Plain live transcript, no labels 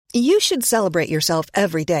You should celebrate yourself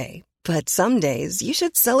every day, but some days you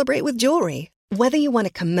should celebrate with jewelry. Whether you want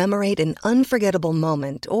to commemorate an unforgettable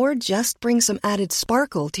moment or just bring some added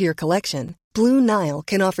sparkle to your collection, Blue Nile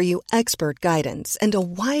can offer you expert guidance and a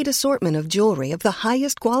wide assortment of jewelry of the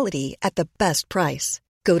highest quality at the best price.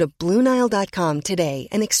 Go to BlueNile.com today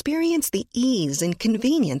and experience the ease and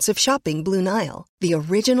convenience of shopping Blue Nile, the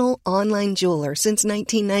original online jeweler since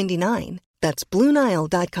 1999. That's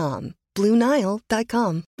BlueNile.com.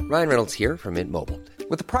 BlueNile.com. Ryan Reynolds here from Mint Mobile.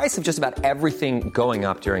 With the price of just about everything going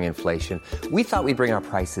up during inflation, we thought we'd bring our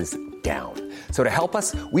prices down. So to help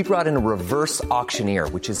us, we brought in a reverse auctioneer,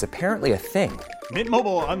 which is apparently a thing. Mint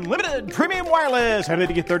Mobile Unlimited Premium Wireless. How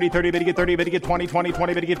to get 30, 30, bit to get 30, bit to get 20, 20,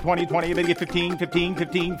 20, bit to get 20, 20, bit to get 15, 15,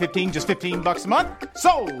 15, 15, just $15 a month?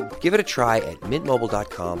 Sold! Give it a try at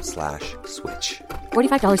mintmobile.com/switch.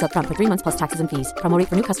 $45 up front for 3 months plus taxes and fees. Promo rate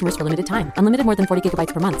for new customers for limited time. Unlimited more than 40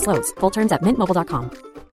 gigabytes per month. Slows full terms at mintmobile.com.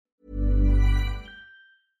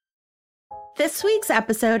 This week's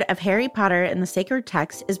episode of Harry Potter and the Sacred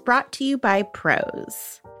Text is brought to you by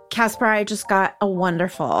Prose. Casper, I just got a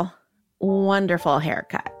wonderful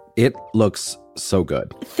haircut. It looks so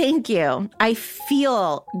good. Thank you. I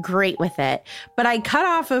feel great with it, but I cut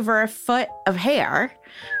off over a foot of hair,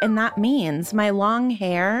 and that means my long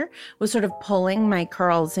hair was sort of pulling my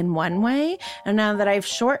curls in one way, and now that I have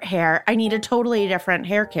short hair, I need a totally different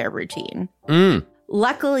hair care routine.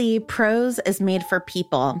 Luckily, Prose is made for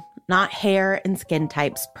people, not hair and skin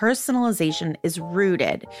types. Personalization is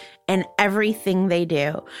rooted in everything they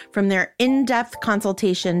do, from their in-depth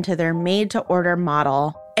consultation to their made-to-order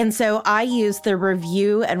model. And so I used the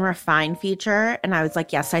review and refine feature, and I was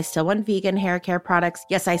like, yes, I still want vegan hair care products.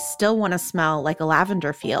 Yes, I still want to smell like a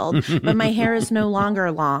lavender field, but my hair is no longer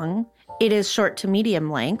long. It is short to medium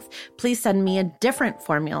length. Please send me a different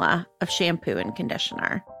formula of shampoo and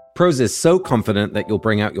conditioner. Prose is so confident that you'll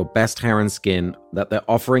bring out your best hair and skin that they're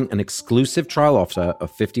offering an exclusive trial offer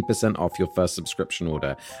of 50% off your first subscription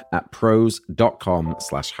order at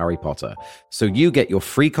prose.com/Harry Potter. So you get your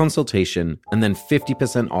free consultation and then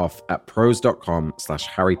 50% off at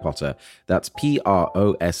prose.com/Harry Potter. That's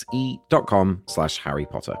PROSE.com/Harry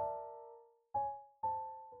Potter.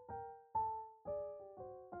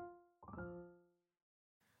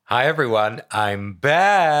 Hi, everyone. I'm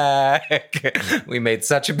back. We made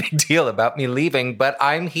such a big deal about me leaving, but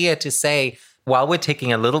I'm here to say, while we're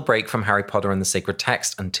taking a little break from Harry Potter and the Sacred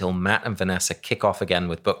Text until Matt and Vanessa kick off again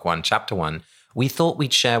with Book 1, Chapter 1, we thought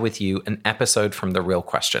we'd share with you an episode from The Real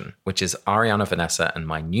Question, which is Ariana, Vanessa, and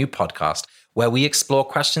my new podcast, where we explore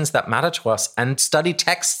questions that matter to us and study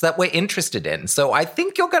texts that we're interested in. So I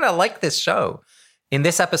think you're going to like this show. In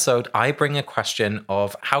this episode, I bring a question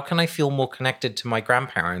of how can I feel more connected to my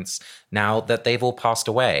grandparents now that they've all passed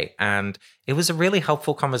away? And it was a really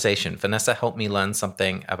helpful conversation. Vanessa helped me learn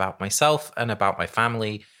something about myself and about my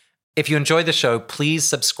family. If you enjoy the show, please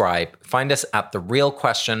subscribe. Find us at The Real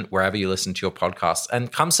Question wherever you listen to your podcasts,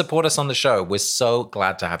 and come support us on the show. We're so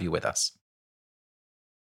glad to have you with us.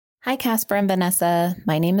 Hi, Casper and Vanessa.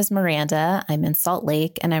 My name is Miranda. I'm in Salt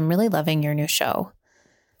Lake, and I'm really loving your new show.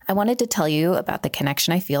 I wanted to tell you about the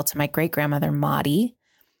connection I feel to my great-grandmother, Maudie.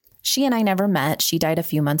 She and I never met. She died a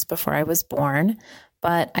few months before I was born,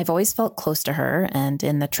 but I've always felt close to her. And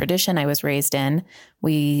in the tradition I was raised in,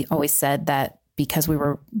 we always said that because we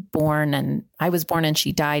were born and I was born and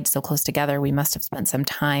she died so close together, we must have spent some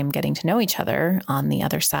time getting to know each other on the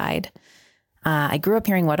other side. I grew up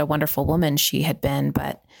hearing what a wonderful woman she had been,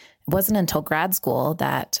 but it wasn't until grad school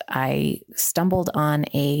that I stumbled on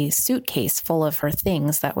a suitcase full of her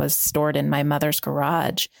things that was stored in my mother's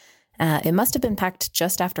garage. It must have been packed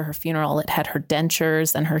just after her funeral. It had her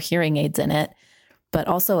dentures and her hearing aids in it, but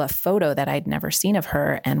also a photo that I'd never seen of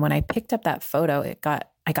her. And when I picked up that photo,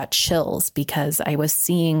 I got chills because I was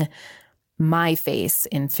seeing my face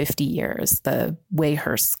in 50 years, the way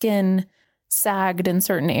her skin sagged in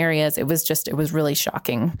certain areas. It was really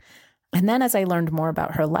shocking. And then as I learned more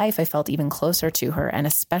about her life, I felt even closer to her, and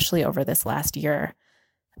especially over this last year.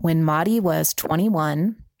 When Maudie was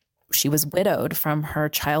 21, she was widowed from her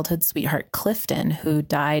childhood sweetheart, Clifton, who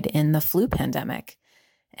died in the flu pandemic.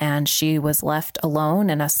 And she was left alone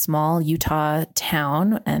in a small Utah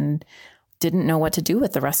town and didn't know what to do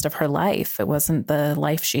with the rest of her life. It wasn't the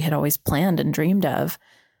life she had always planned and dreamed of.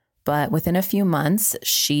 But within a few months,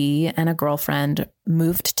 she and a girlfriend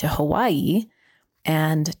moved to Hawaii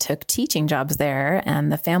and took teaching jobs there.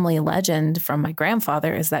 And the family legend from my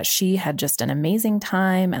grandfather is that she had just an amazing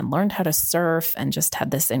time and learned how to surf and just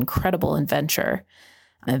had this incredible adventure.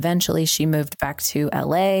 Eventually, she moved back to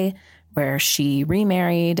LA, where she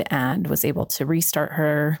remarried and was able to restart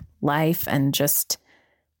her life and just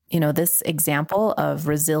this example of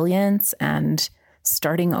resilience and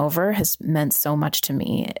starting over has meant so much to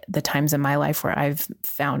me. The times in my life where I've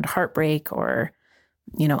found heartbreak or,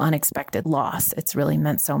 unexpected loss, it's really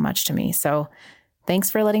meant so much to me. So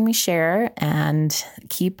thanks for letting me share and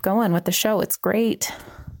keep going with the show. It's great.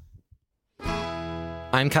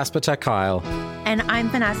 I'm Casper ter Kuile. And I'm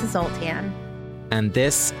Vanessa Zoltan. And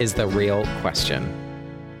this is The Real Question.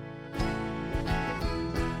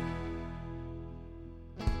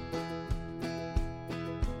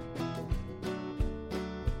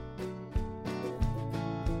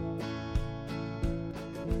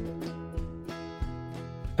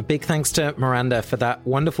 A big thanks to Miranda for that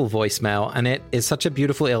wonderful voicemail. And it is such a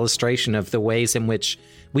beautiful illustration of the ways in which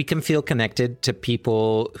we can feel connected to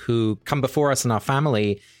people who come before us in our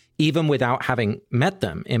family, even without having met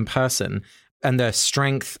them in person, and the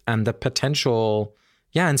strength and the potential,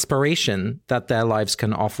 inspiration that their lives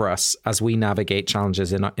can offer us as we navigate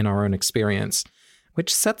challenges in our own experience,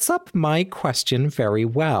 which sets up my question very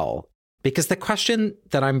well. Because the question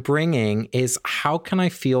that I'm bringing is, how can I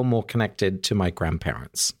feel more connected to my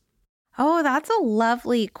grandparents? Oh, that's a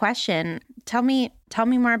lovely question. Tell me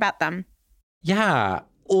more about them. Yeah,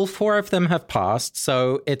 all 4 of them have passed,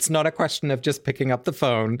 so it's not a question of just picking up the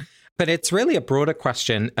phone, but it's really a broader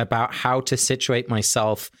question about how to situate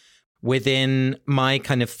myself within my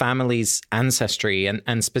kind of family's ancestry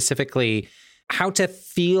and specifically how to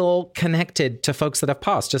feel connected to folks that have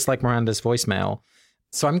passed, just like Miranda's voicemail.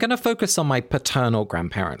 So I'm going to focus on my paternal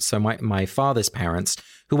grandparents, so my father's parents,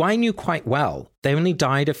 who I knew quite well. They only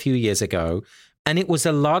died a few years ago, and it was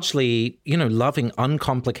a largely, loving,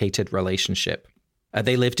 uncomplicated relationship.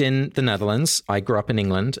 They lived in the Netherlands. I grew up in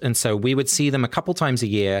England, and so we would see them a couple times a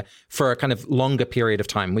year for a kind of longer period of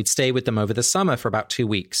time. We'd stay with them over the summer for about 2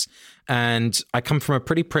 weeks. And I come from a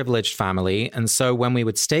pretty privileged family, and so when we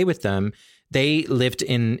would stay with them, they lived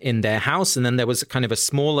in their house, and then there was kind of a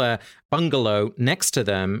smaller bungalow next to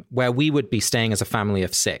them where we would be staying as a family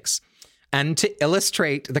of 6. And to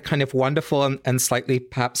illustrate the kind of wonderful and slightly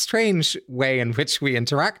perhaps strange way in which we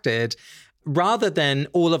interacted, rather than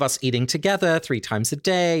all of us eating together 3 times a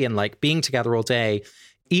day and like being together all day,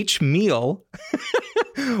 each meal,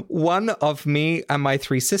 one of me and my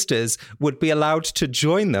 3 sisters would be allowed to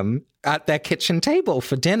join them at their kitchen table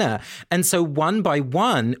for dinner. And so one by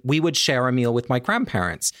one, we would share a meal with my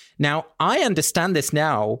grandparents. Now, I understand this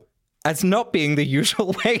now as not being the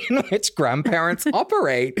usual way in which grandparents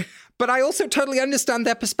operate. But I also totally understand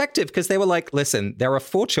their perspective, because they were like, listen, there are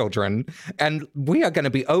 4 children and we are going to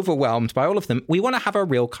be overwhelmed by all of them. We want to have a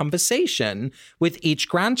real conversation with each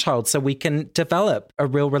grandchild so we can develop a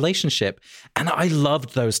real relationship. And I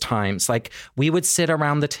loved those times. Like, we would sit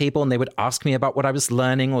around the table and they would ask me about what I was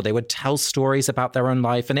learning, or they would tell stories about their own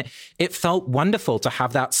life. And it felt wonderful to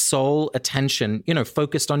have that sole attention,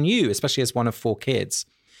 focused on you, especially as one of 4 kids.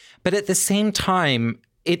 But at the same time,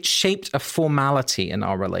 it shaped a formality in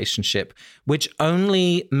our relationship, which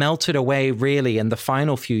only melted away really in the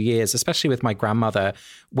final few years, especially with my grandmother,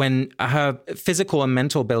 when her physical and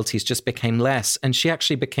mental abilities just became less. And she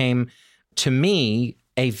actually became, to me,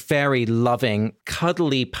 a very loving,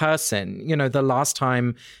 cuddly person. The last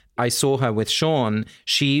time I saw her with Sean,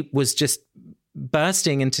 she was just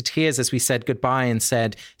bursting into tears as we said goodbye and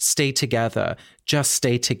said, stay together, just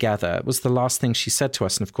stay together. It was the last thing she said to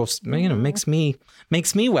us. And of course, makes me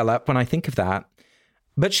well up when I think of that.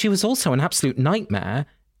 But she was also an absolute nightmare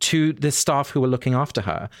to the staff who were looking after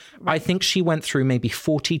her. Right. I think she went through maybe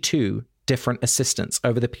 42 different assistants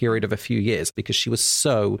over the period of a few years because she was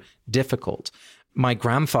so difficult. My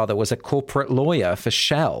grandfather was a corporate lawyer for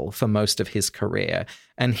Shell for most of his career.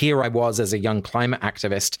 And here I was as a young climate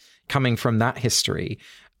activist coming from that history.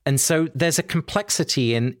 And so there's a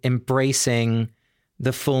complexity in embracing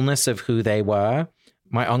the fullness of who they were.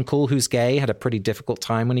 My uncle, who's gay, had a pretty difficult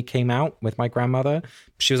time when he came out with my grandmother.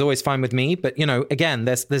 She was always fine with me. But, again,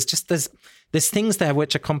 there's things there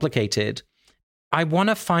which are complicated. I want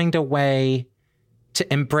to find a way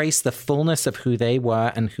to embrace the fullness of who they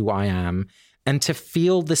were and who I am, and to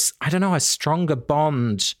feel this, a stronger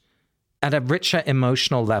bond at a richer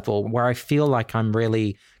emotional level where I feel like I'm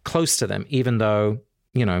really close to them, even though,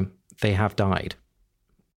 they have died.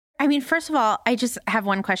 I mean, first of all, I just have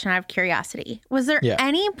one question out of curiosity. Was there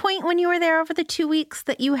any point when you were there over the 2 weeks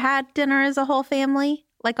that you had dinner as a whole family,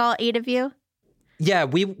 like all 8 of you? Yeah,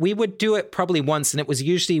 we would do it probably once, and it was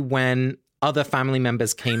usually when other family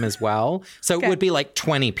members came as well. So it would be like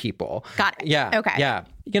 20 people. Got it. Yeah. Okay. Yeah.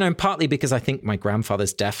 And partly because I think my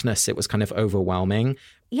grandfather's deafness, it was kind of overwhelming.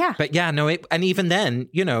 Yeah. But and even then,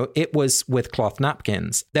 it was with cloth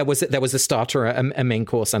napkins. There was a starter, a main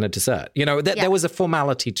course, and a dessert. There was a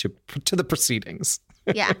formality to the proceedings.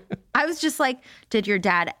 Yeah. I was just like, did your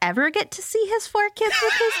dad ever get to see his 4 kids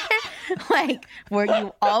with his parents? Like, were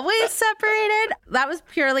you always separated? That was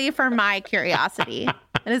purely for my curiosity.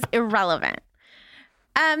 It is irrelevant.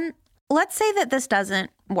 Let's say that this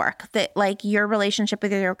doesn't work, that like your relationship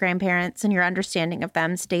with your grandparents and your understanding of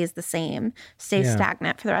them stays the same, stays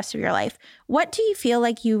stagnant for the rest of your life. What do you feel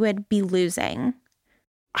like you would be losing?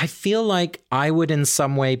 I feel like I would in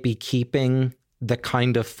some way be keeping the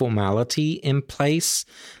kind of formality in place,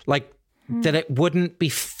 like that it wouldn't be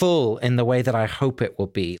full in the way that I hope it will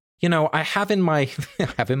be. You know, I have in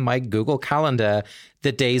my Google Calendar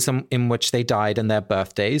the days in which they died and their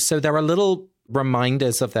birthdays. So there are little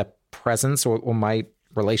reminders of their presence or my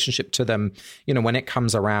relationship to them, you know, when it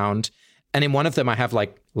comes around. And in one of them, I have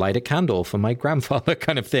like light a candle for my grandfather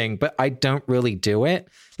kind of thing, but I don't really do it.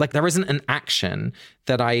 Like there isn't an action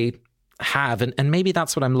that I have. And maybe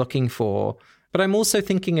that's what I'm looking for. But I'm also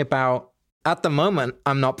thinking about, at the moment,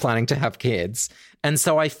 I'm not planning to have kids. And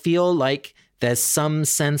so I feel like there's some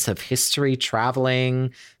sense of history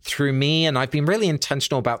traveling through me. And I've been really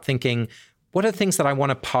intentional about thinking, what are the things that I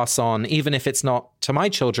want to pass on, even if it's not to my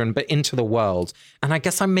children, but into the world? And I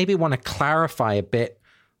guess I maybe want to clarify a bit,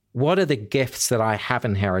 what are the gifts that I have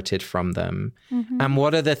inherited from them? And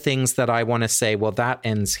what are the things that I want to say, well, that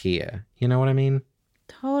ends here. You know what I mean?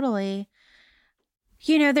 Totally.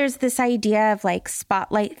 You know, there's this idea of like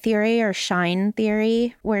spotlight theory or shine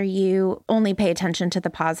theory where you only pay attention to the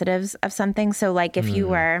positives of something. So like if you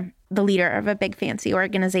were the leader of a big fancy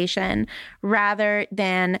organization, rather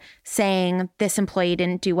than saying this employee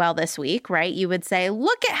didn't do well this week, right? You would say,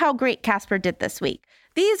 look at how great Casper did this week.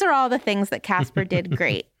 These are all the things that Casper did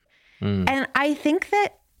great. And I think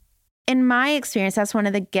that in my experience, that's one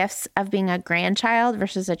of the gifts of being a grandchild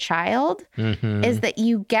versus a child, is that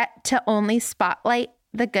you get to only spotlight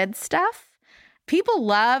the good stuff. People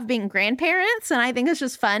love being grandparents, and I think it's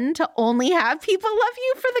just fun to only have people love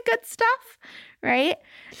you for the good stuff, right?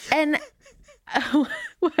 And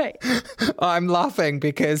what? I'm laughing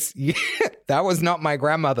because that was not my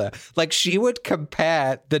grandmother. Like she would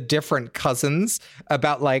compare the different cousins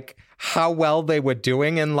about like how well they were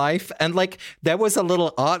doing in life. And like there was a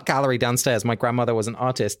little art gallery downstairs. My grandmother was an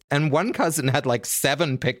artist. And one cousin had like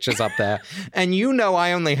 7 pictures up there. And you know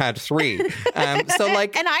I only had 3. So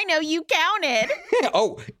like... And I know you counted.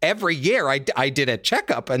 Oh, every year I did a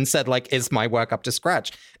checkup and said like, is my work up to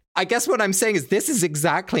scratch? I guess what I'm saying is this is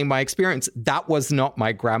exactly my experience. That was not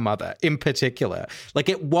my grandmother in particular. Like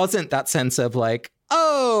it wasn't that sense of like,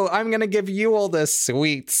 oh, I'm going to give you all the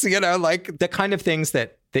sweets, you know, like the kind of things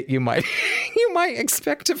that you might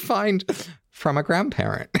expect to find from a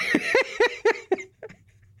grandparent.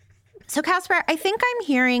 So Casper, I think I'm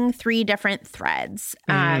hearing 3 different threads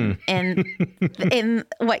in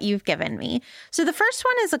what you've given me. So the first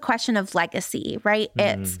one is a question of legacy, right?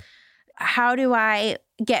 It's how do I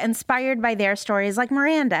get inspired by their stories like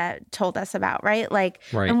Miranda told us about, right? Like,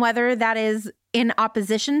 and whether that is in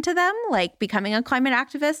opposition to them, like becoming a climate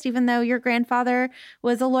activist, even though your grandfather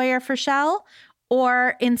was a lawyer for Shell,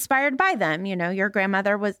 or inspired by them. You know,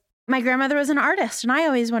 my grandmother was an artist, and I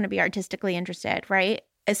always want to be artistically interested, right?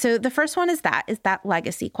 So the first one is that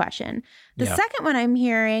legacy question. The second one I'm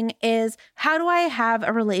hearing is, how do I have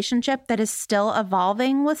a relationship that is still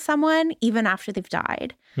evolving with someone even after they've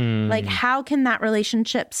died? Like, how can that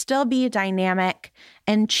relationship still be dynamic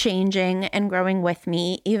and changing and growing with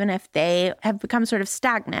me, even if they have become sort of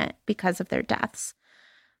stagnant because of their deaths?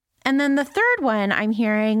 And then the third one I'm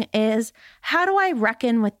hearing is, how do I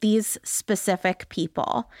reckon with these specific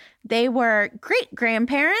people? They were great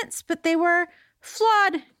grandparents, but they were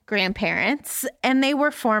flawed grandparents, and they were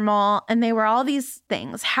formal, and they were all these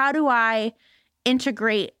things. How do I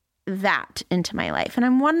integrate that into my life? And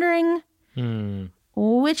I'm wondering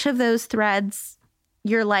which of those threads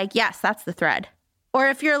you're like, yes, that's the thread. Or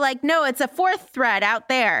if you're like, no, it's a 4th thread out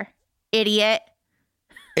there, idiot.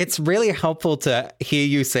 It's really helpful to hear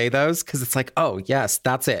you say those because it's like, oh, yes,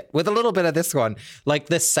 that's it. With a little bit of this one, like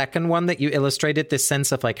the second one that you illustrated, this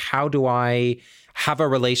sense of like, how do I have a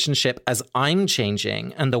relationship as I'm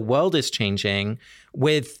changing and the world is changing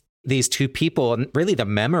with these 2 people, and really the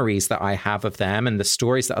memories that I have of them and the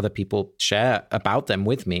stories that other people share about them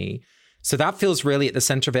with me. So that feels really at the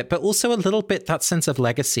center of it, but also a little bit that sense of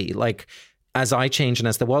legacy, like as I change and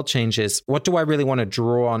as the world changes, what do I really want to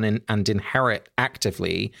draw on and inherit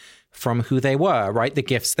actively from who they were, right? The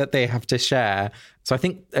gifts that they have to share. So I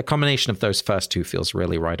think a combination of those first 2 feels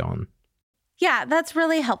really right on. Yeah, that's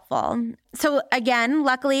really helpful. So again,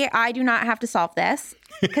 luckily, I do not have to solve this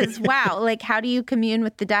because, wow, like how do you commune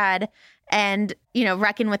with the dead and, you know,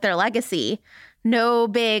 reckon with their legacy? No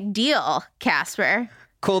big deal, Casper.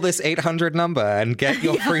 Call this 800 number and get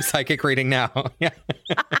your free psychic reading now. Yeah.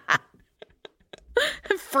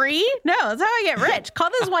 Free? No, that's how I get rich. Call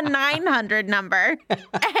this 1-900 number, and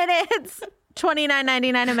it's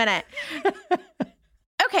 $29.99 a minute.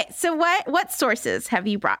 Okay, so what sources have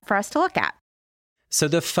you brought for us to look at? So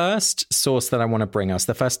the first source that I want to bring us,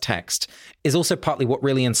 the first text, is also partly what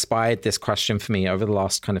really inspired this question for me over the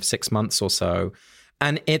last kind of 6 months or so.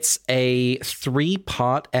 And it's a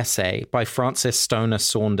 3-part essay by Frances Stonor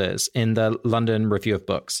Saunders in the London Review of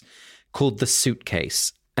Books called The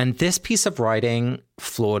Suitcase. And this piece of writing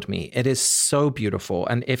floored me. It is so beautiful.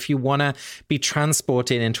 And if you want to be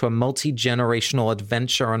transported into a multi-generational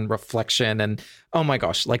adventure and reflection, and oh my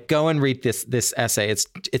gosh, like go and read this essay.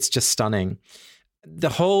 It's just stunning. The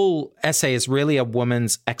whole essay is really a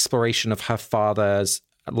woman's exploration of her father's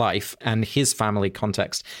life and his family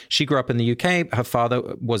context. She grew up in the UK. Her father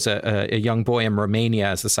was a young boy in Romania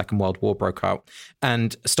as the Second World War broke out.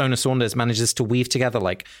 And Stonor Saunders manages to weave together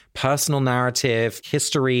like personal narrative,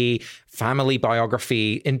 history, family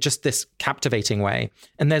biography in just this captivating way.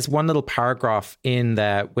 And there's one little paragraph in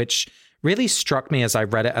there which really struck me as I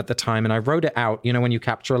read it at the time. And I wrote it out, you know, when you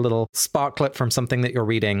capture a little sparklet from something that you're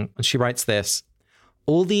reading. And she writes this: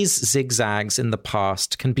 all these zigzags in the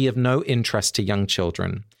past can be of no interest to young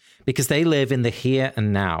children because they live in the here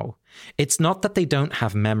and now. It's not that they don't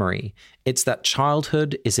have memory. It's that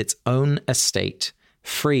childhood is its own estate,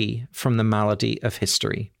 free from the malady of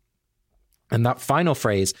history. And that final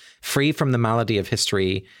phrase, free from the malady of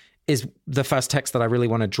history, is the first text that I really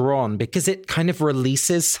want to draw on because it kind of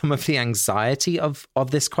releases some of the anxiety of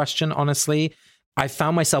this question, honestly. I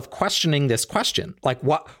found myself questioning this question. Like,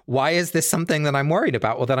 why is this something that I'm worried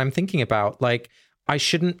about or that I'm thinking about? Like, I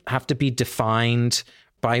shouldn't have to be defined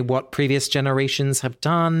by what previous generations have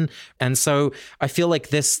done. And so I feel like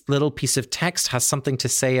this little piece of text has something to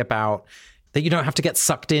say about that you don't have to get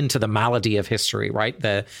sucked into the malady of history, right?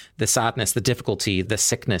 The sadness, the difficulty, the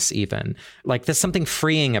sickness even. Like, there's something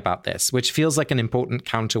freeing about this, which feels like an important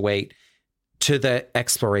counterweight to the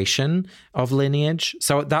exploration of lineage.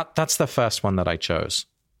 So that's the first one that I chose.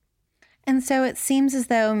 And so it seems as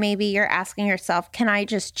though maybe you're asking yourself, can I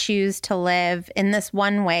just choose to live in this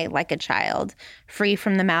one way like a child, free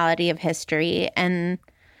from the malady of history and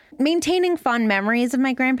maintaining fond memories of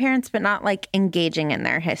my grandparents, but not like engaging in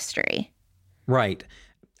their history? Right.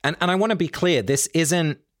 And I want to be clear, this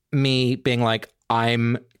isn't me being like,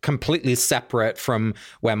 I'm completely separate from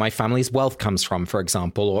where my family's wealth comes from, for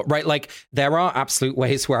example, or right. Like there are absolute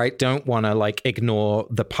ways where I don't want to like ignore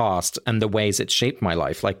the past and the ways it shaped my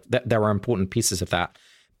life. Like there are important pieces of that.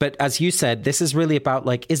 But as you said, this is really about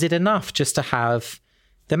like, is it enough just to have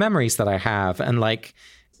the memories that I have? And like,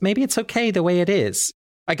 maybe it's okay the way it is.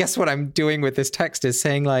 I guess what I'm doing with this text is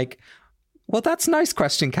saying like, well, that's a nice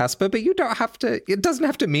question, Casper, but you don't have to, it doesn't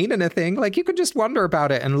have to mean anything. Like you can just wonder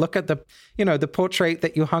about it and look at the portrait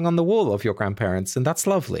that you hung on the wall of your grandparents. And that's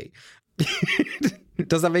lovely.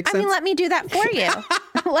 Does that make sense? I mean, let me do that for you.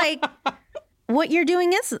 Like what you're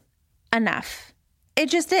doing is enough. It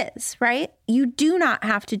just is, right? You do not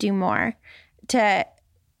have to do more to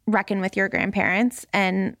reckon with your grandparents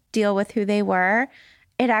and deal with who they were.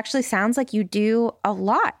 It actually sounds like you do a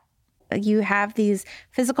lot. You have these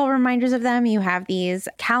physical reminders of them. You have these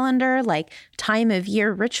calendar, like time of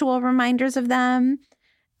year ritual reminders of them.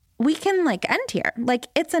 We can like end here. Like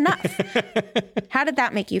it's enough. How did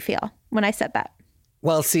that make you feel when I said that?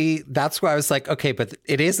 Well, see, that's why I was like, okay, but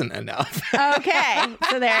it isn't enough. Okay.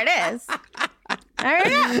 So there it is. There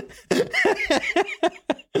we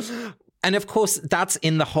go. And of course, that's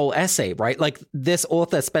in the whole essay, right? Like this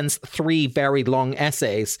author spends 3 very long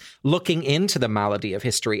essays looking into the malady of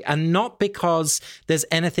history, and not because there's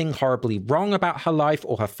anything horribly wrong about her life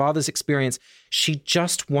or her father's experience. She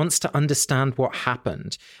just wants to understand what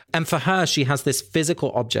happened. And for her, she has this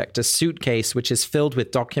physical object, a suitcase, which is filled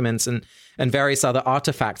with documents and various other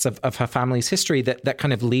artifacts of her family's history that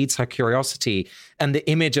kind of leads her curiosity. And the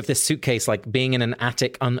image of this suitcase, like being in an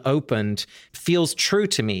attic unopened, feels true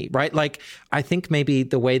to me, right? Like, I think maybe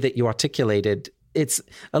the way that you articulated, it's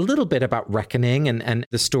a little bit about reckoning and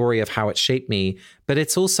the story of how it shaped me. But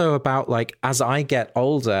it's also about like, as I get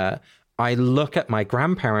older, I look at my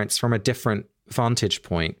grandparents from a different vantage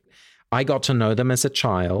point. I got to know them as a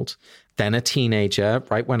child, then a teenager,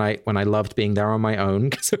 right? When I loved being there on my own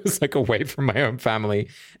because it was like away from my own family.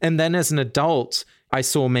 And then as an adult, I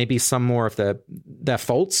saw maybe some more of their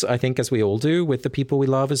faults, I think, as we all do with the people we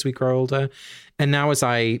love as we grow older. And now as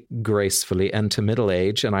I gracefully enter middle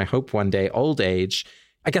age, and I hope one day old age,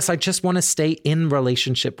 I guess I just want to stay in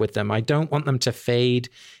relationship with them. I don't want them to fade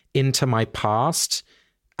into my past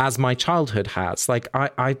as my childhood has. Like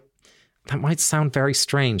that might sound very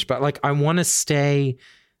strange, but like I want to stay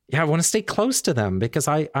close to them because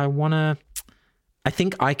I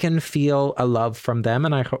think I can feel a love from them.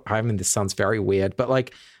 And I mean, this sounds very weird, but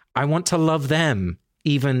like I want to love them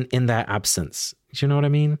even in their absence. Do you know what I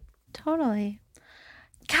mean? Totally.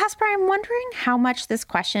 Casper, I'm wondering how much this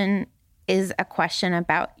question is a question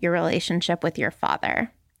about your relationship with your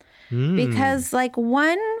father. Because like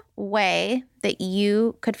one way that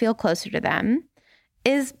you could feel closer to them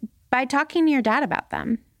is by talking to your dad about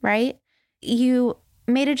them, right? You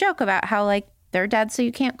made a joke about how like they're dead so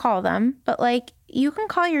you can't call them, but like you can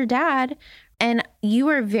call your dad, and you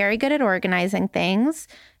are very good at organizing things.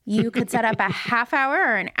 You could set up a half hour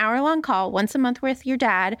or an hour-long call once a month with your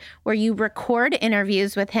dad where you record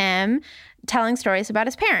interviews with him telling stories about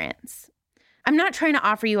his parents. I'm not trying to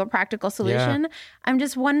offer you a practical solution. Yeah. I'm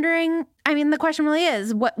just wondering, I mean, the question really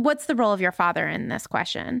is, what's the role of your father in this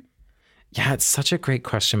question? Yeah, it's such a great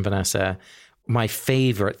question, Vanessa. My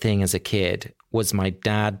favorite thing as a kid was my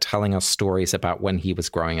dad telling us stories about when he was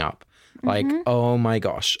growing up. Like, oh my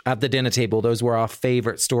gosh, at the dinner table, those were our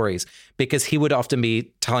favorite stories because he would often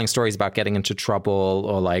be telling stories about getting into trouble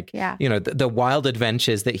or like, you know, the wild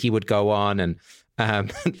adventures that he would go on and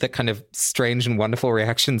the kind of strange and wonderful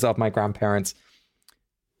reactions of my grandparents.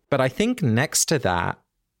 But I think next to that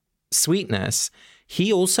sweetness,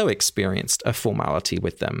 he also experienced a formality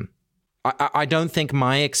with them. I don't think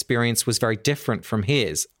my experience was very different from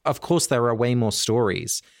his. Of course, there are way more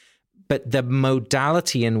stories, but the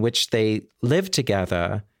modality in which they lived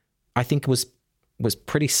together, I think was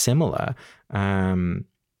pretty similar.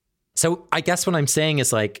 So I guess what I'm saying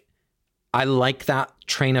is like, I like that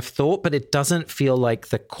train of thought, but it doesn't feel like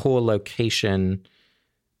the core location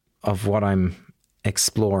of what I'm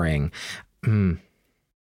exploring.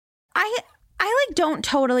 I like don't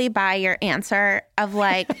totally buy your answer of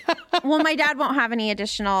like, well, my dad won't have any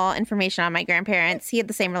additional information on my grandparents. He had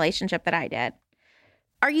the same relationship that I did.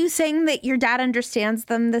 Are you saying that your dad understands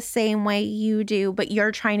them the same way you do, but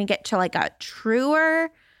you're trying to get to like a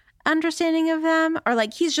truer understanding of them? Or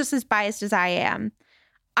like he's just as biased as I am?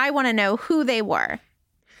 I want to know who they were.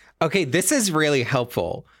 Okay, this is really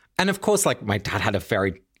helpful. And of course, like my dad had a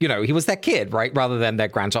very, you know, he was their kid, right? Rather than their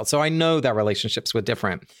grandchild. So I know their relationships were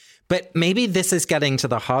different. But maybe this is getting to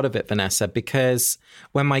the heart of it, Vanessa, because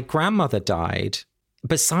when my grandmother died,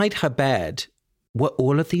 beside her bed were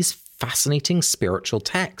all of these fascinating spiritual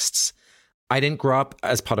texts. I didn't grow up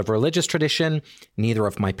as part of a religious tradition. Neither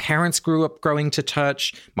of my parents grew up going to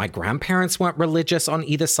church. My grandparents weren't religious on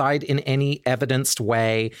either side in any evidenced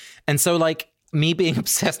way. And so like me being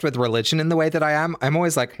obsessed with religion in the way that I am, I'm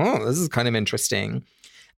always like, oh, this is kind of interesting.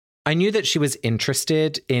 I knew that she was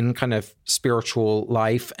interested in kind of spiritual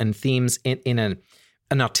life and themes in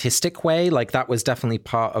an artistic way. Like that was definitely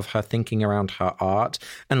part of her thinking around her art.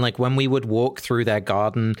 And like when we would walk through their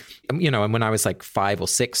garden, you know, and when I was like 5 or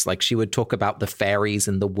 6, like she would talk about the fairies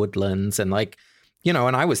and the woodlands and like, you know,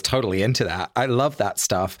 and I was totally into that. I love that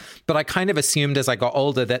stuff. But I kind of assumed as I got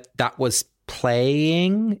older that was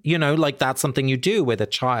playing, you know, like that's something you do with a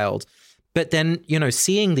child. But then, you know,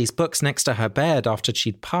 seeing these books next to her bed after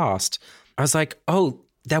she'd passed, I was like, oh,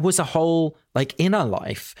 there was a whole like inner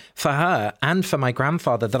life for her and for my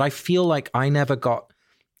grandfather that I feel like I never got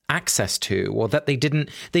access to, or that they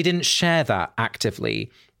didn't share that actively.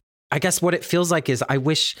 I guess what it feels like is I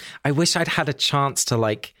wish I'd had a chance to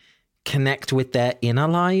like connect with their inner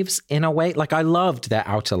lives in a way. Like I loved their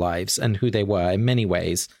outer lives and who they were in many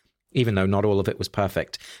ways, even though not all of it was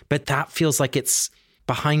perfect. But that feels like it's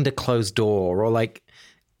behind a closed door, or like,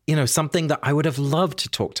 you know, something that I would have loved to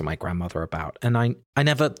talk to my grandmother about. And I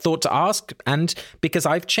never thought to ask. And because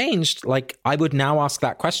I've changed, like I would now ask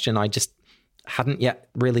that question. I just hadn't yet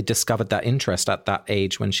really discovered that interest at that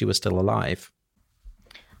age when she was still alive.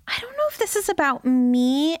 I don't know if this is about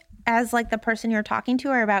me as like the person you're talking to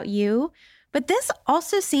or about you, but this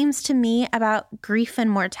also seems to me about grief and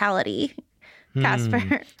mortality,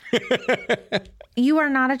 Casper. You are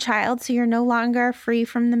not a child, so you're no longer free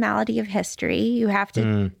from the malady of history. You have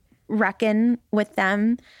to reckon with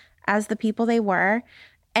them as the people they were,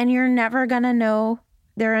 and you're never going to know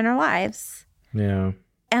their inner lives. Yeah.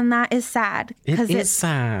 And that is sad. It is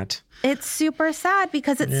sad. It's super sad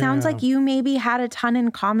because it sounds like you maybe had a ton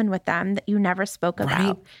in common with them that you never spoke about.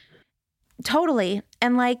 Right. Totally.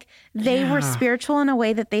 And like they were spiritual in a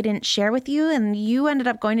way that they didn't share with you, and you ended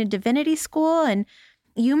up going to divinity school, and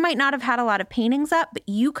you might not have had a lot of paintings up, but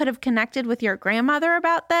you could have connected with your grandmother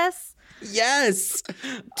about this. Yes.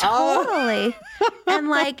 Totally. And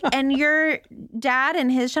like, and your dad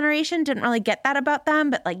and his generation didn't really get that about them,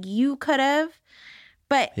 but like you could have.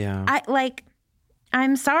 But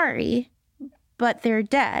I'm sorry, but they're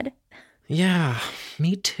dead. Yeah,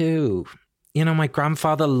 me too. You know, my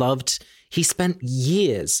grandfather he spent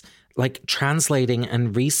years like translating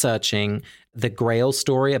and researching the Grail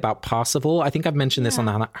story about Parsifal. I think I've mentioned this on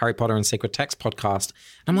the Harry Potter and Sacred Text podcast.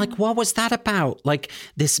 I'm like, what was that about? Like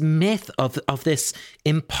this myth of this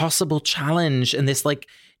impossible challenge and this like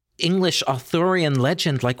English Arthurian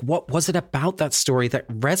legend. Like, what was it about that story that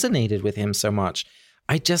resonated with him so much?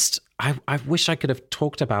 I wish I could have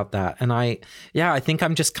talked about that. And I think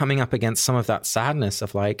I'm just coming up against some of that sadness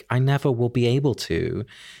of like, I never will be able to.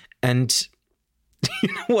 And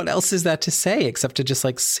you know, what else is there to say except to just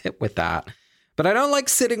like sit with that? But I don't like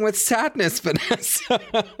sitting with sadness, Vanessa.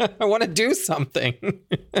 I want to do something.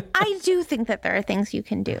 I do think that there are things you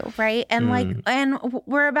can do, right? And and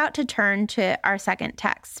we're about to turn to our second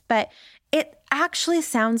text, but it actually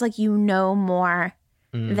sounds like you know more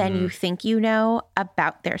than you think you know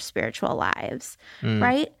about their spiritual lives,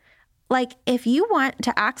 right? Like if you want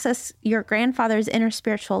to access your grandfather's inner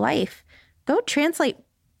spiritual life, go translate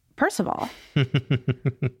Percival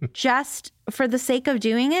just for the sake of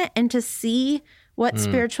doing it and to see what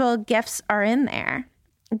spiritual gifts are in there.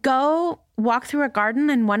 Go walk through a garden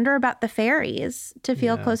and wonder about the fairies to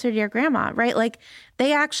feel closer to your grandma, right? Like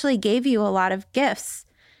they actually gave you a lot of gifts.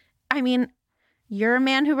 I mean, you're a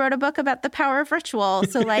man who wrote a book about the power of ritual.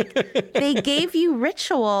 So like they gave you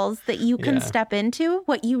rituals that you can step into.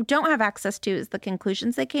 What you don't have access to is the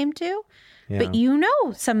conclusions they came to, but you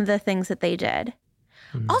know some of the things that they did.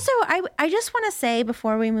 Also, I just want to say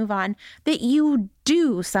before we move on that you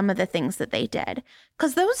do some of the things that they did,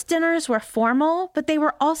 because those dinners were formal, but they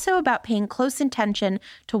were also about paying close attention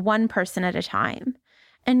to one person at a time.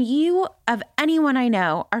 And you, of anyone I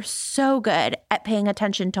know, are so good at paying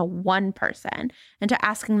attention to one person and to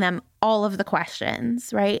asking them all of the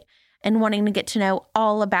questions, right? And wanting to get to know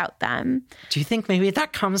all about them. Do you think maybe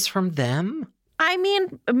that comes from them? I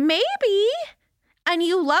mean, maybe. And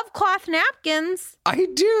you love cloth napkins. I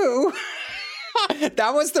do.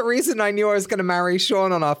 That was the reason I knew I was going to marry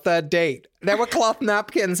Sean on our third date. There were cloth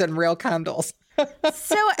napkins and real candles.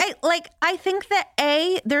 So I think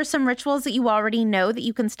that there's some rituals that you already know that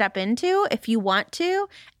you can step into if you want to.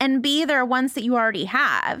 And B, there are ones that you already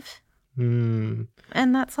have. And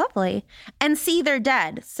that's lovely. And C, they're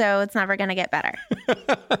dead. So it's never going to get better.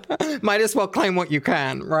 Might as well claim what you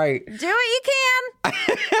can, right? Do what you can.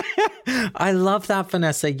 I love that,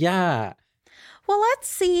 Vanessa. Yeah. Well, let's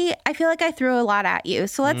see. I feel like I threw a lot at you.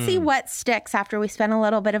 So let's see what sticks after we spend a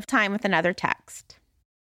little bit of time with another text.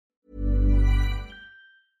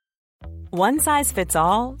 One size fits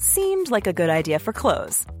all seemed like a good idea for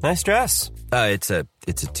clothes. Nice dress. It's a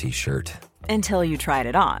t-shirt. Until you tried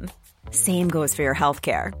it on. Same goes for your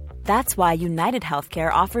healthcare. That's why United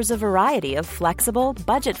Healthcare offers a variety of flexible,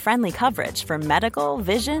 budget-friendly coverage for medical,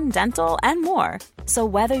 vision, dental, and more. So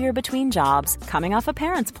whether you're between jobs, coming off a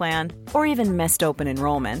parent's plan, or even missed open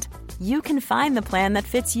enrollment, you can find the plan that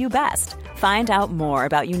fits you best. Find out more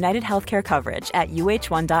about United Healthcare coverage at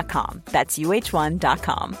UH1.com. That's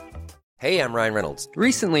UH1.com. Hey, I'm Ryan Reynolds.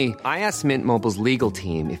 Recently, I asked Mint Mobile's legal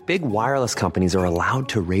team if big wireless companies are allowed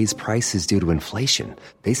to raise prices due to inflation.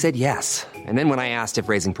 They said yes. And then when I asked if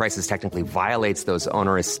raising prices technically violates those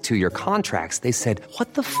onerous two-year contracts, they said,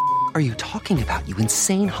 "What the f*** are you talking about, you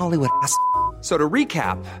insane Hollywood ass?" So to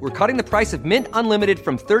recap, we're cutting the price of Mint Unlimited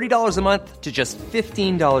from $30 a month to just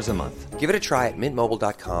 $15 a month. Give it a try at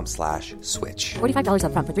mintmobile.com/switch. $45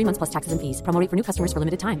 up front for 3 months plus taxes and fees. Promo rate for new customers for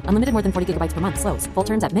limited time. Unlimited more than 40 gigabytes per month. Slows full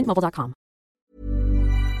terms at mintmobile.com.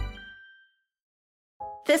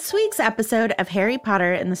 This week's episode of Harry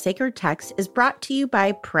Potter and the Sacred Text is brought to you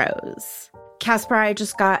by Prose. Casper, I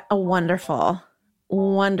just got a wonderful,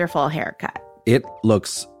 wonderful haircut. It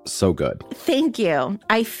looks so good. Thank you.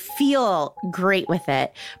 I feel great with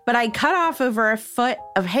it, but I cut off over a foot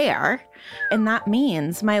of hair, and that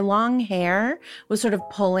means my long hair was sort of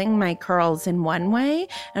pulling my curls in one way,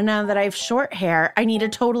 and now that I have short hair, I need a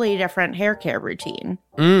totally different hair care routine.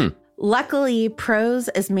 Luckily, Prose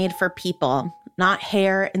is made for people, not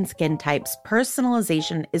hair and skin types.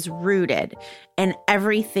 Personalization is rooted in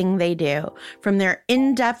everything they do, from their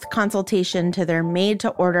in-depth consultation to their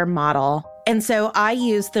made-to-order model. And so I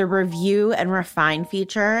used the review and refine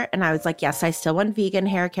feature, and I was like, yes, I still want vegan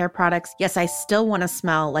hair care products. Yes, I still want to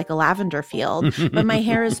smell like a lavender field, but my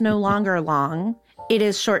hair is no longer long. It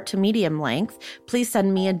is short to medium length. Please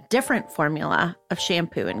send me a different formula of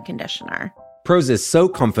shampoo and conditioner. Prose is so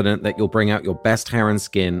confident that you'll bring out your best hair and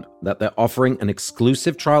skin that they're offering an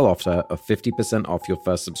exclusive trial offer of 50% off your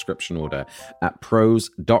first subscription order at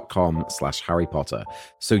prose.com/Harry Potter.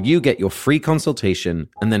 So you get your free consultation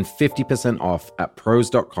and then 50% off at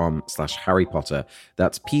prose.com/Harry Potter.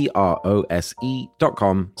 That's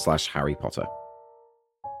prose.com/Harry Potter.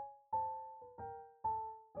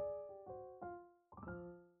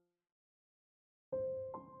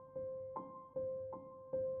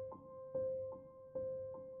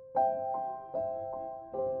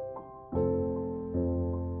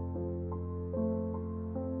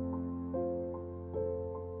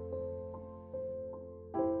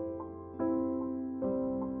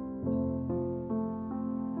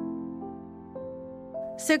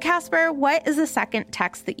 So, Casper, what is the second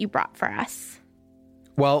text that you brought for us?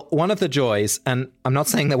 Well, one of the joys, and I'm not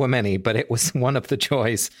saying there were many, but it was one of the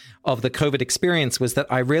joys of the COVID experience, was that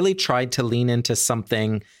I really tried to lean into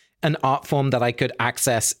something, an art form that I could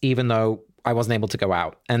access even though I wasn't able to go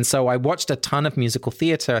out. And so I watched a ton of musical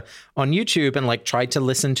theater on YouTube and tried to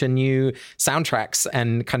listen to new soundtracks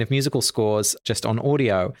and kind of musical scores just on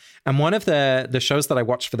audio. And one of the shows that I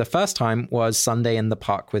watched for the first time was Sunday in the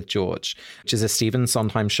Park with George, which is a Stephen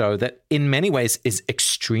Sondheim show that in many ways is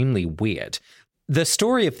extremely weird. The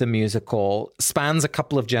story of the musical spans a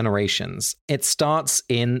couple of generations. It starts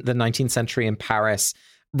in the 19th century in Paris,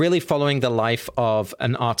 really following the life of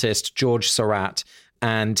an artist, George Seurat.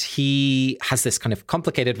 And he has this kind of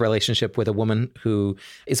complicated relationship with a woman who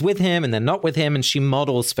is with him and then not with him, and she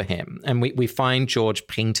models for him. And we find George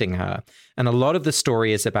painting her. And a lot of the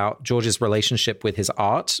story is about George's relationship with his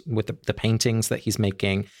art, with the paintings that he's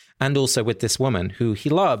making, and also with this woman who he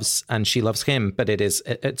loves and she loves him, but it's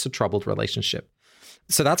a troubled relationship.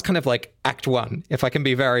 So that's kind of like Act 1, if I can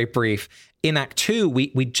be very brief. In Act 2,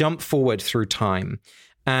 we jump forward through time.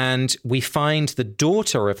 And we find the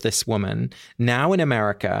daughter of this woman now in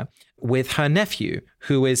America with her nephew,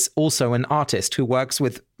 who is also an artist who works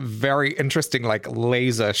with very interesting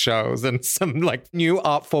laser shows and some new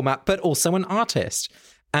art format, but also an artist.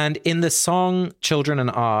 And in the song Children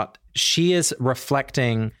and Art, she is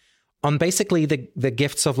reflecting on basically the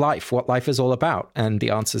gifts of life, what life is all about. And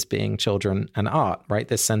the answers being children and art, right?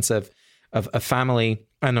 This sense of family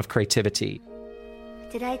and of creativity.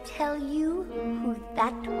 Did I tell you who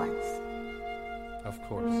that was? Of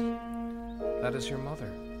course. That is your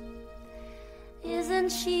mother.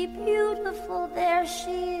 Isn't she beautiful? There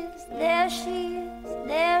she is, there she is,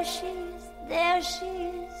 there she is, there she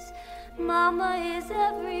is. Mama is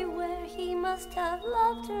everywhere. He must have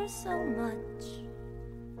loved her so much.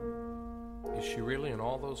 Is she really in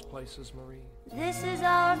all those places, Marie? This is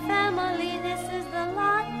our family, this is the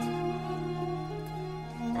lot.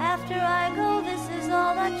 After I go, this is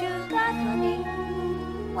all that you've got, honey.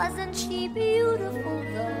 Wasn't she beautiful,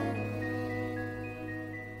 though?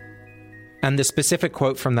 And the specific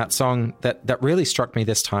quote from that song that really struck me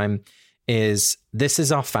this time is, "This is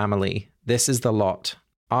our family. This is the lot.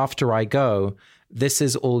 After I go, this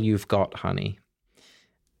is all you've got, honey."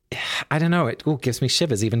 I don't know. It all gives me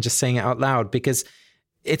shivers even just saying it out loud, because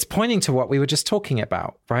it's pointing to what we were just talking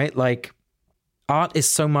about, right? Art is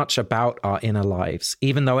so much about our inner lives,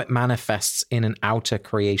 even though it manifests in an outer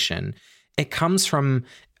creation. It comes from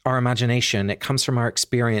our imagination. It comes from our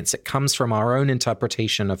experience. It comes from our own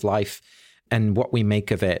interpretation of life and what we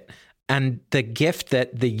make of it. And the gift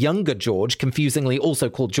that the younger George, confusingly also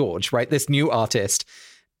called George, right? This new artist,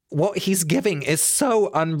 what he's giving is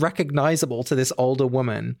so unrecognizable to this older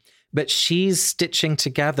woman, but she's stitching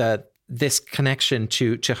together this connection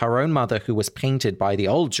to her own mother, who was painted by the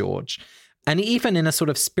old George. And even in a sort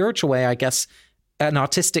of spiritual way, I guess, an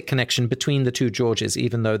artistic connection between the two Georges,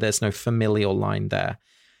 even though there's no familial line there.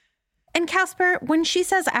 And Casper, when she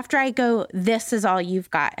says, after I go, this is all you've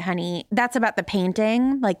got, honey, that's about the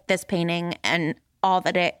painting, this painting and all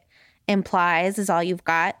that it implies is all you've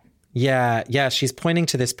got. Yeah. She's pointing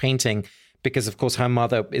to this painting because, of course, her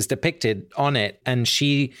mother is depicted on it. And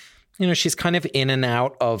she, she's kind of in and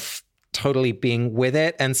out of totally being with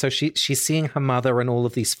it. And so she's seeing her mother and all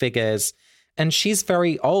of these figures. And she's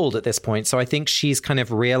very old at this point. So I think she's kind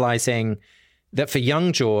of realizing that for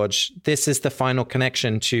young George, this is the final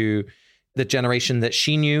connection to the generation that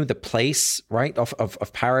she knew, the place, right,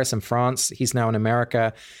 of Paris and France. He's now in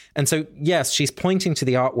America. And so, yes, she's pointing to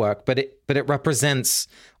the artwork, but it represents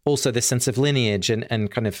also this sense of lineage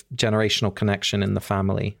and kind of generational connection in the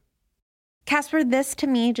family. Casper, this to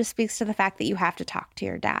me just speaks to the fact that you have to talk to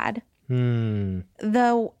your dad.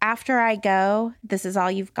 Though after I go, this is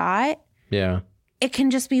all you've got. Yeah. It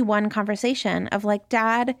can just be one conversation of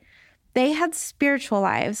Dad, they had spiritual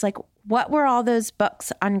lives. What were all those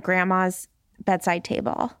books on grandma's bedside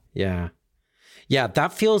table? Yeah. Yeah,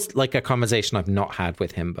 that feels like a conversation I've not had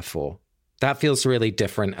with him before. That feels really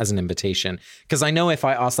different as an invitation. Because I know if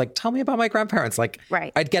I asked, like, tell me about my grandparents, like,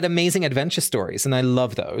 I'd get amazing adventure stories, and I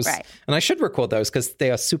love those. Right. And I should record those because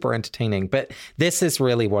they are super entertaining. But this is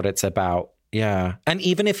really what it's about. Yeah. And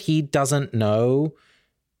even if he doesn't know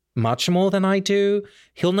much more than I do,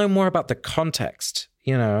 he'll know more about the context,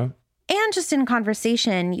 you know? And just in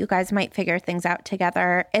conversation, you guys might figure things out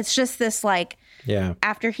together. It's just this, like,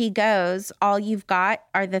 after he goes, all you've got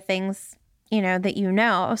are the things, you know, that you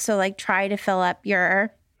know. So, like, try to fill up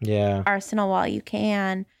your arsenal while you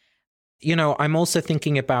can. You know, I'm also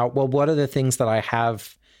thinking about, well, what are the things that I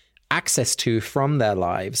have access to from their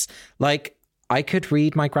lives? Like, I could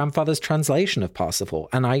read my grandfather's translation of Parsifal,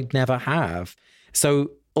 and I never have.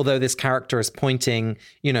 So although this character is pointing,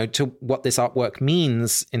 you know, to what this artwork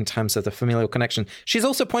means in terms of the familial connection, she's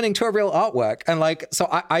also pointing to a real artwork. And like, so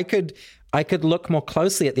I could look more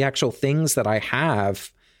closely at the actual things that I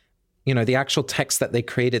have, you know, the actual text that they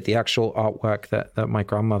created, the actual artwork that my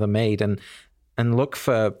grandmother made, and look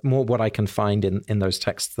for more what I can find in those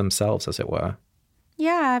texts themselves, as it were.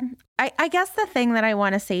 Yeah. I guess the thing that I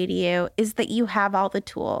want to say to you is that you have all the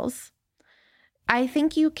tools. I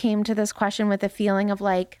think you came to this question with a feeling of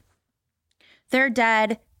like, they're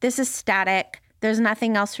dead. This is static. There's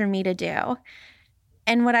nothing else for me to do.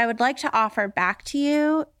 And what I would like to offer back to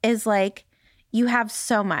you is like, you have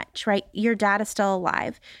so much, right? Your dad is still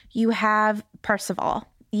alive. You have Percival.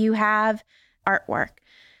 You have artwork.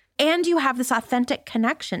 And you have this authentic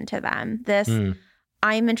connection to them. This,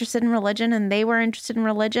 I'm interested in religion and they were interested in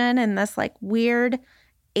religion in this like weird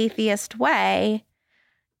atheist way.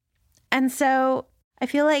 And so I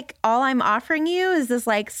feel like all I'm offering you is this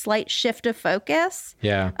like slight shift of focus.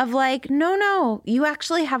 Yeah. Of like, no, you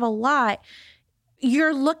actually have a lot.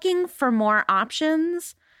 You're looking for more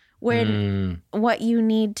options when what you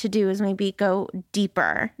need to do is maybe go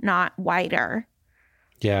deeper, not wider.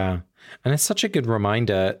 Yeah. And it's such a good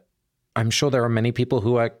reminder. I'm sure there are many people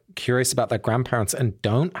who are curious about their grandparents and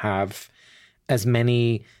don't have as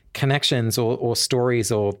many connections or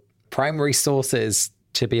stories or primary sources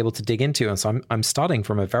to be able to dig into. And so I'm starting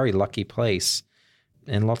from a very lucky place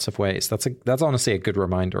in lots of ways. That's honestly a good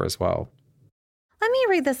reminder as well. Let me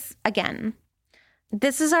read this again.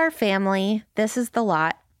 This is our family. This is the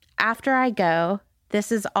lot. After I go,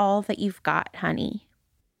 this is all that you've got, honey.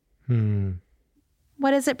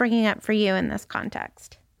 What is it bringing up for you in this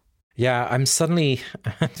context? Yeah, I'm suddenly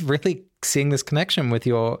really seeing this connection with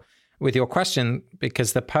your question,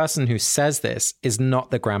 because the person who says this is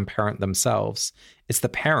not the grandparent themselves. It's the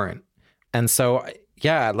parent. And so,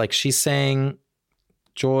 yeah, like she's saying,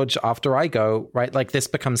 George, after I go, right, like this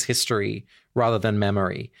becomes history rather than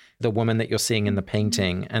memory, the woman that you're seeing in the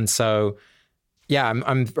painting. And so, yeah,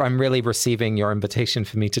 I'm really receiving your invitation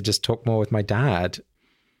for me to just talk more with my dad.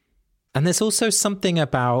 And there's also something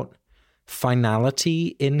about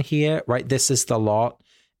finality in here, right? This is the lot.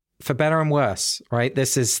 For better and worse, right?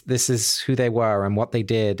 This is who they were and what they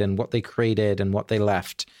did and what they created and what they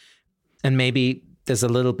left. And maybe there's a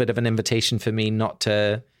little bit of an invitation for me not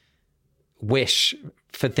to wish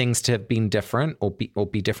for things to have been different or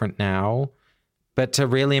be different now, but to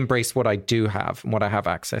really embrace what I do have and what I have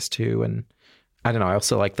access to. And I don't know, I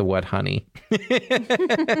also like the word honey.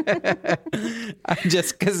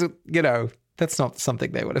 Just because, you know, that's not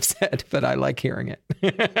something they would have said, but I like hearing it.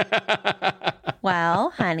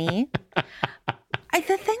 Well, honey,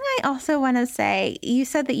 the thing I also want to say, you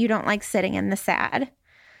said that you don't like sitting in the sad,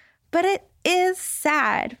 but it is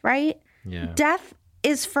sad, right? Yeah. Death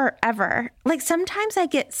is forever. Like sometimes I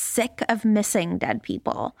get sick of missing dead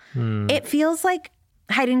people. It feels like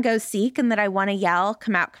hide and go seek and that I want to yell,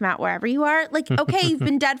 come out wherever you are. Like, okay, you've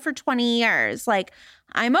been dead for 20 years. Like,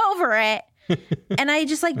 I'm over it. And I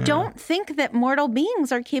just like don't think that mortal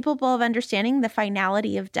beings are capable of understanding the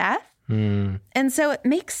finality of death. And so it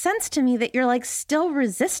makes sense to me that you're like still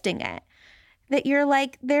resisting it. That you're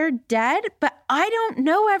like, they're dead, but I don't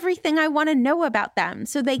know everything I want to know about them.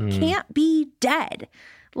 So they can't be dead.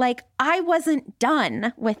 Like I wasn't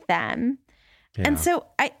done with them. Yeah. And so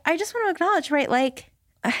I just want to acknowledge, right?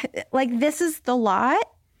 Like this is the lot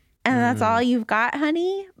and that's all you've got,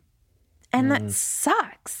 honey. And that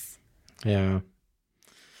sucks. Yeah.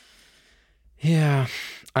 Yeah.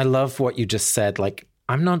 I love what you just said. Like,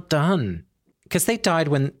 I'm not done. Because they died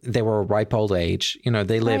when they were a ripe old age. You know,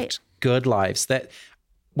 they lived good lives. That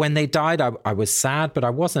when they died, I was sad, but I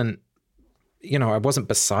wasn't, you know, I wasn't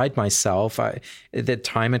beside myself. The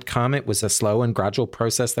time had come. It was a slow and gradual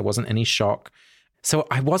process. There wasn't any shock. So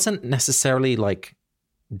I wasn't necessarily like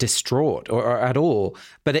distraught or at all.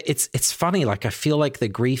 But it's funny. Like, I feel like the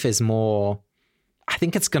grief is more, I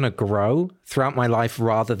think it's going to grow throughout my life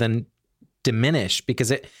rather than diminish, because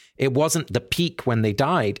it wasn't the peak when they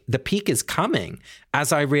died. The peak is coming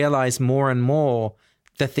as I realize more and more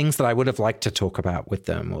the things that I would have liked to talk about with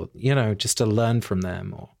them, or, you know, just to learn from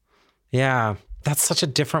them. Or, yeah, that's such a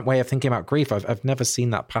different way of thinking about grief. I've never seen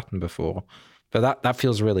that pattern before, but that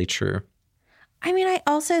feels really true. I mean, I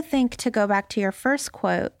also think, to go back to your first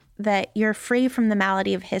quote, that you're free from the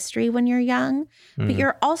malady of history when you're young, but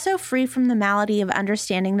you're also free from the malady of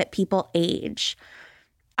understanding that people age.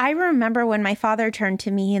 I remember when my father turned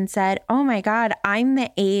to me and said, "Oh my God, I'm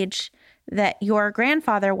the age that your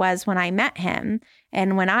grandfather was when I met him.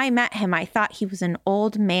 And when I met him, I thought he was an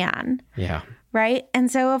old man." Yeah. Right? And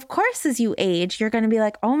so, of course, as you age, you're going to be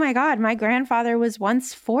like, "Oh my God, my grandfather was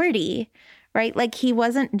once 40, right? Like, he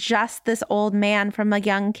wasn't just this old man from a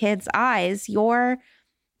young kid's eyes. Your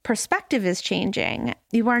perspective is changing.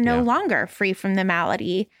 You are no longer free from the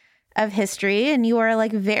malady of history, and you are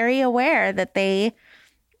like very aware that they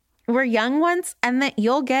were young once and that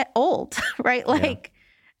you'll get old," right? Like,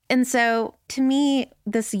 and so to me,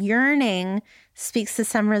 this yearning speaks to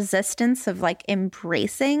some resistance of like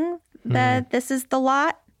embracing that this is the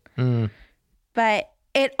lot. But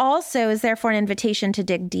it also is therefore an invitation to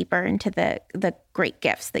dig deeper into the great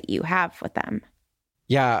gifts that you have with them.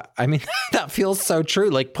 Yeah, I mean, that feels so true.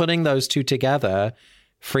 Like putting those two together,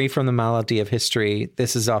 free from the malady of history.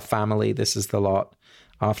 This is our family. This is the lot.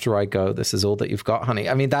 After I go, this is all that you've got, honey.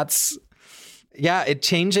 I mean, it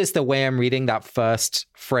changes the way I'm reading that first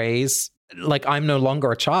phrase. Like, I'm no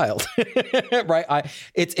longer a child, right?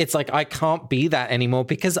 It's like, I can't be that anymore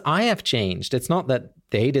because I have changed. It's not that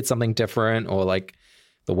they did something different or like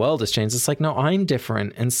the world has changed. It's like, no, I'm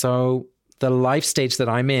different. And so the life stage that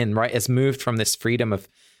I'm in, right, has moved from this freedom of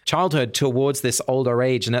childhood towards this older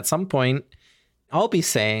age. And at some point, I'll be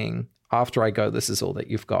saying, after I go, this is all that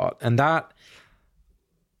you've got. And that,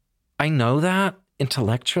 I know that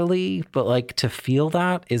intellectually, but like to feel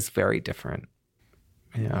that is very different.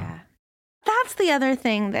 Yeah. That's the other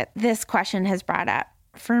thing that this question has brought up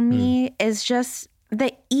for me is just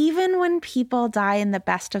that even when people die in the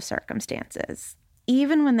best of circumstances,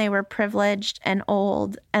 even when they were privileged and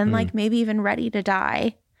old and like maybe even ready to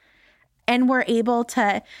die, and were able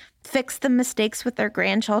to fix the mistakes with their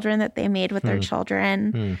grandchildren that they made with their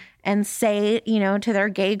children and say, you know, to their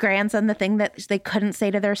gay grandson the thing that they couldn't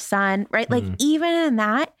say to their son, right? Like even in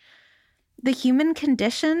that, the human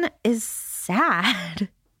condition is sad.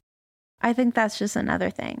 I think that's just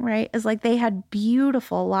another thing, right? Is like they had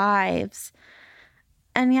beautiful lives,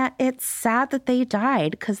 and yet it's sad that they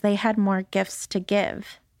died because they had more gifts to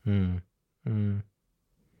give.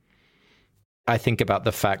 I think about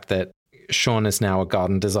the fact that Sean is now a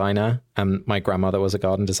garden designer, and my grandmother was a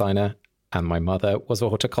garden designer, and my mother was a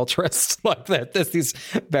horticulturist. Like there's these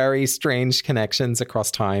very strange connections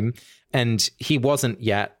across time. And he wasn't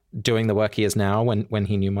yet doing the work he is now when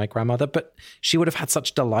he knew my grandmother, but she would have had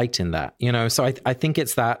such delight in that, you know? So I think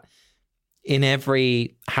it's that in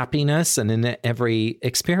every happiness and in every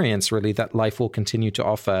experience, really, that life will continue to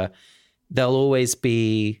offer, there'll always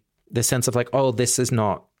be the sense of like, oh, this is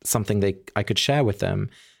not something I could share with them.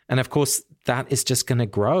 And of course, that is just going to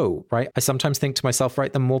grow, right? I sometimes think to myself,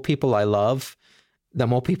 right, the more people I love, the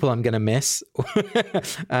more people I'm going to miss.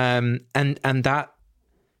 And that,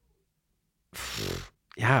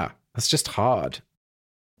 yeah, that's just hard.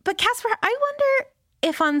 But Casper, I wonder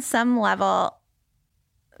if on some level,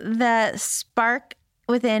 the spark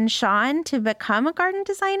within Sean to become a garden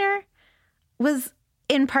designer was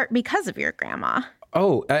in part because of your grandma.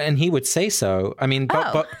 Oh, and he would say so. I mean,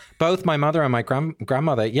 both my mother and my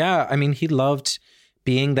grandmother, yeah. I mean, he loved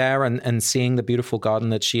being there and seeing the beautiful garden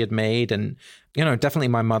that she had made. And, you know, definitely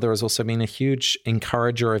my mother has also been a huge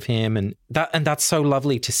encourager of him. And that's so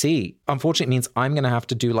lovely to see. Unfortunately, it means I'm going to have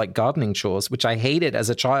to do like gardening chores, which I hated as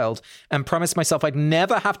a child and promised myself I'd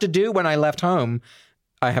never have to do when I left home.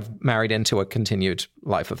 I have married into a continued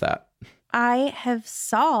life of that. I have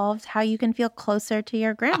solved how you can feel closer to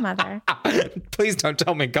your grandmother. Please don't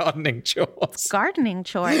tell me gardening chores. Gardening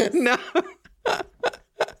chores. No.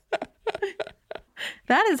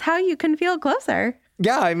 That is how you can feel closer.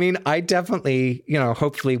 Yeah, I mean, I definitely, you know,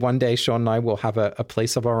 hopefully one day Sean and I will have a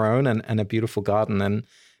place of our own and a beautiful garden. And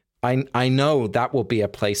I know that will be a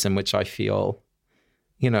place in which I feel,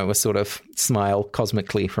 you know, a sort of smile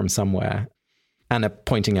cosmically from somewhere and a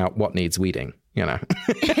pointing out what needs weeding, you know.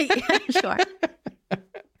 Yeah, sure.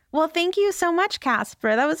 Well, thank you so much,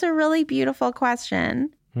 Casper. That was a really beautiful question.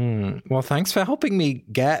 Well, thanks for helping me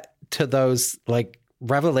get to those like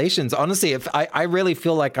revelations. Honestly, if I really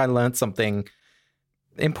feel like I learned something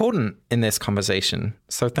important in this conversation.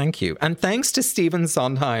 So thank you. And thanks to Stephen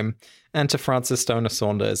Sondheim and to Frances Stoner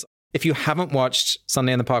Saunders. If you haven't watched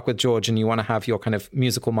Sunday in the Park with George and you want to have your kind of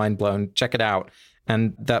musical mind blown, check it out.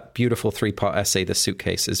 And that beautiful 3-part essay, The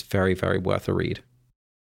Suitcase, is very, very worth a read.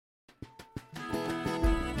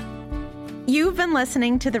 You've been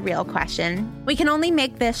listening to The Real Question. We can only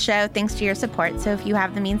make this show thanks to your support, so if you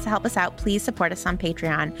have the means to help us out, please support us on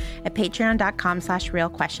Patreon at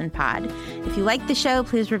patreon.com/realquestionpod. If you like the show,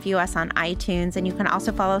 please review us on iTunes, and you can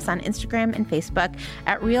also follow us on Instagram and Facebook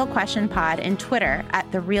at Real Question Pod and Twitter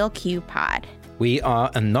at The Real Q Pod. We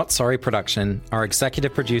are a Not Sorry production. Our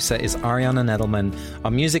executive producer is Ariana Nedelman.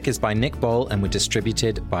 Our music is by Nick Boll, and we're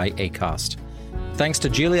distributed by Acast. Thanks to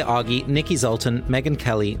Julia Argy, Nikki Zoltan, Megan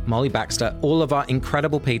Kelly, Molly Baxter, all of our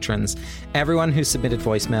incredible patrons, everyone who submitted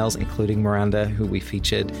voicemails, including Miranda, who we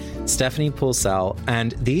featured, Stephanie Pulsell,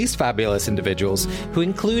 and these fabulous individuals who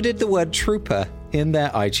included the word trooper in their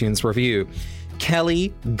iTunes review.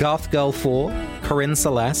 Kelly, Goth Girl 4, Corinne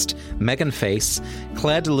Celeste, Megan Face,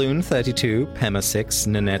 Claire DeLune 32, Pema 6,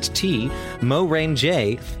 Nanette T, Mo Rain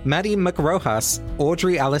J, Maddie McRojas,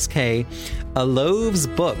 Audrey Alice K, A Loves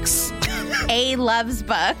Books. A Loves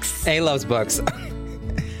Books. A Loves Books.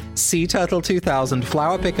 Sea Turtle 2000,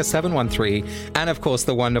 Flower Picker 713, and of course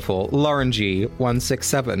the wonderful Lauren G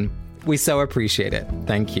 167. We so appreciate it.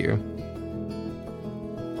 Thank you.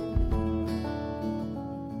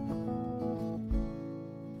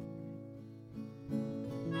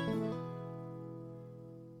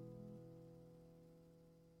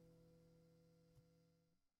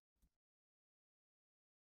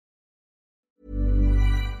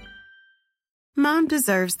 Mom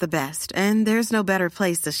deserves the best, and there's no better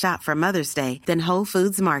place to shop for Mother's Day than Whole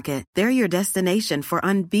Foods Market. They're your destination for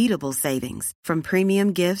unbeatable savings, from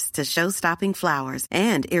premium gifts to show-stopping flowers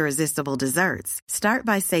and irresistible desserts. Start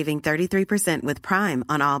by saving 33% with Prime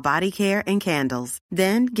on all body care and candles.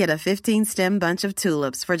 Then get a 15-stem bunch of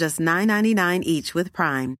tulips for just $9.99 each with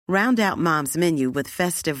Prime. Round out Mom's menu with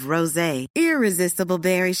festive rosé, irresistible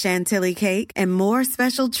berry chantilly cake, and more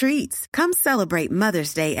special treats. Come celebrate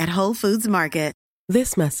Mother's Day at Whole Foods Market.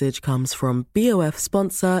 This message comes from BOF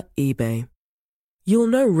sponsor eBay. You'll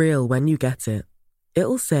know real when you get it.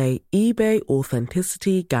 It'll say eBay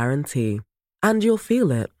Authenticity Guarantee. And you'll feel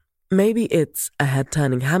it. Maybe it's a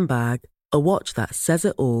head-turning handbag, a watch that says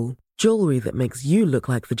it all, jewelry that makes you look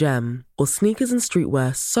like the gem, or sneakers and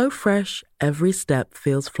streetwear so fresh every step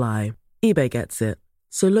feels fly. eBay gets it.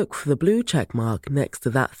 So look for the blue check mark next to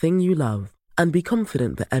that thing you love. And be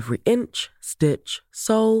confident that every inch, stitch,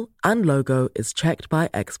 sole, and logo is checked by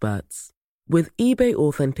experts. With eBay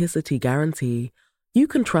Authenticity Guarantee, you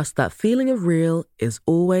can trust that feeling of real is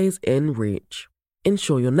always in reach.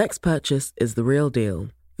 Ensure your next purchase is the real deal.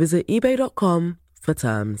 Visit eBay.com for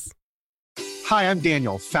terms. Hi, I'm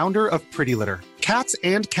Daniel, founder of Pretty Litter. Cats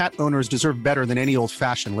and cat owners deserve better than any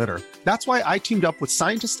old-fashioned litter. That's why I teamed up with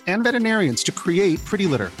scientists and veterinarians to create Pretty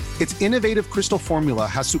Litter. Its innovative crystal formula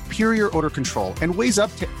has superior odor control and weighs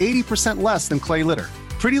up to 80% less than clay litter.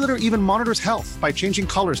 Pretty Litter even monitors health by changing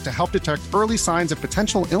colors to help detect early signs of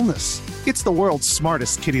potential illness. It's the world's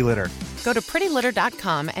smartest kitty litter. Go to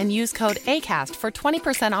prettylitter.com and use code ACAST for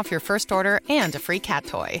 20% off your first order and a free cat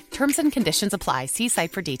toy. Terms and conditions apply. See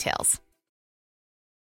site for details.